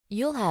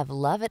You'll have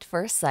love at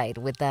first sight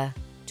with the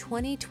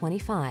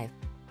 2025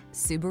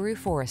 Subaru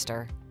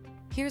Forester.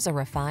 Here's a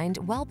refined,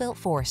 well-built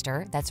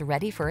Forester that's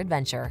ready for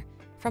adventure.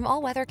 From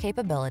all-weather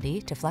capability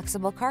to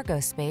flexible cargo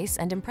space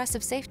and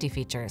impressive safety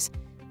features,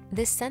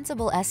 this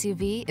sensible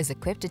SUV is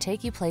equipped to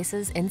take you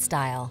places in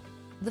style.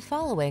 The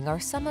following are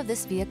some of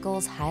this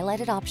vehicle's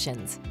highlighted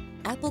options: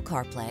 Apple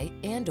CarPlay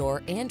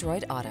and/or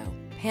Android Auto,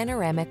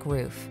 panoramic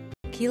roof,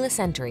 keyless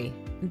entry,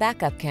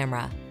 backup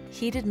camera,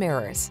 heated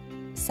mirrors,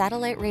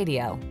 satellite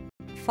radio,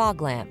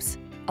 fog lamps,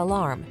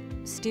 alarm,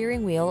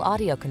 steering wheel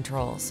audio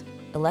controls,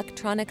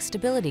 electronic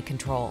stability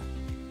control.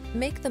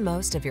 Make the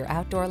most of your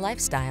outdoor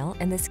lifestyle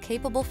in this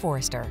capable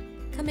Forester.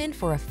 Come in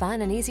for a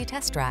fun and easy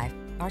test drive.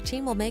 Our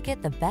team will make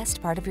it the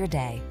best part of your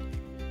day.